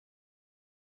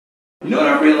You know what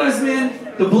I realized,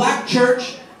 man? The black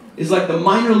church is like the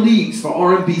minor leagues for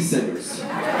R&B singers.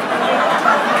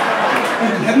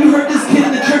 Have you heard this kid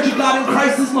in the Church of God in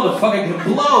Christ? This motherfucker can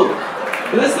blow.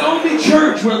 But that's the only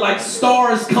church where like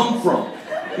stars come from.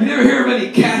 You never hear of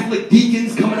any Catholic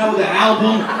deacons coming out with an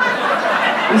album?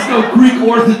 There's no Greek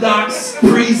Orthodox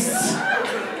priests.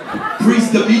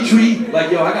 Priest Dimitri,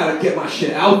 like, yo, I gotta get my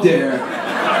shit out there.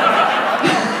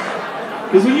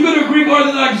 Because when you go to a Greek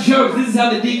Orthodox church, this is how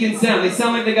the deacons sound. They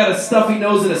sound like they got a stuffy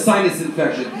nose and a sinus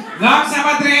infection.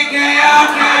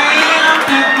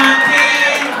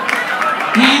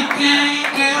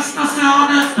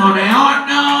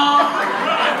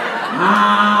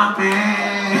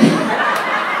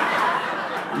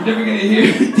 You're never gonna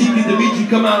hear Deacon Dimitri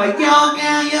come out like, yo,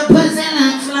 girl, your pussy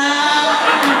looks slow.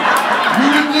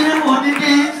 Let me get a